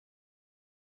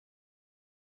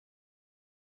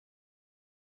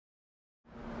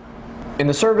In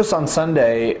the service on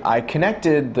Sunday, I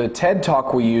connected the TED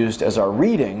Talk we used as our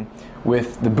reading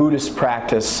with the Buddhist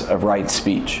practice of right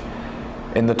speech.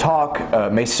 In the talk,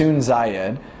 Maysoon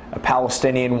Zayed, a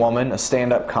Palestinian woman, a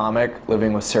stand-up comic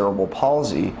living with cerebral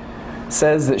palsy,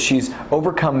 says that she's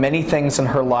overcome many things in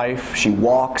her life. She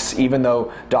walks even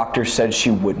though doctors said she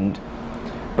wouldn't,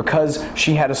 because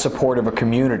she had a support of a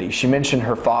community. She mentioned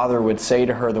her father would say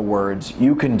to her the words,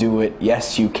 "You can do it,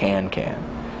 yes you can."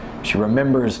 She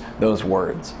remembers those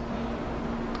words.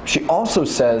 She also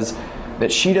says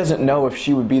that she doesn't know if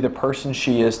she would be the person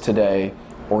she is today,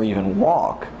 or even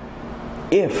walk,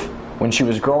 if when she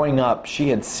was growing up she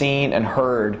had seen and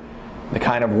heard the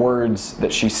kind of words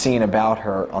that she's seen about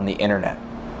her on the internet.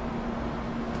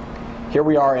 Here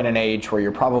we are in an age where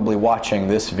you're probably watching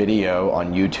this video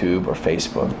on YouTube or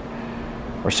Facebook,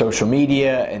 where social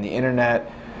media and the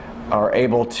internet are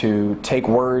able to take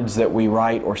words that we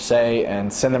write or say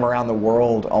and send them around the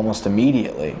world almost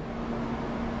immediately.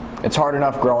 It's hard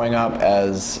enough growing up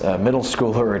as a middle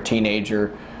schooler or a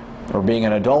teenager or being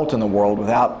an adult in the world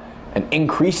without an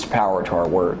increased power to our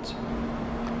words.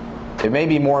 It may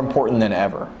be more important than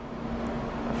ever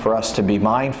for us to be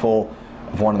mindful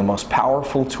of one of the most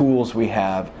powerful tools we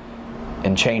have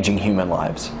in changing human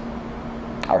lives,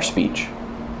 our speech.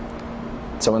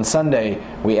 So on Sunday,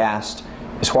 we asked,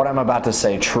 is what I'm about to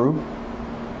say true?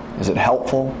 Is it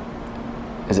helpful?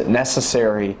 Is it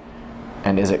necessary?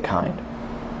 And is it kind?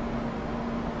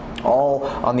 All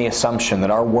on the assumption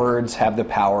that our words have the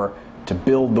power to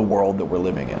build the world that we're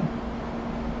living in.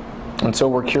 And so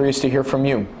we're curious to hear from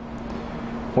you.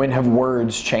 When have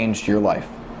words changed your life?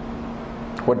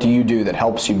 What do you do that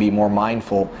helps you be more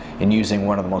mindful in using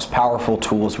one of the most powerful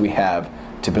tools we have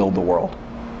to build the world?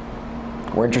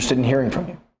 We're interested in hearing from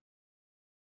you.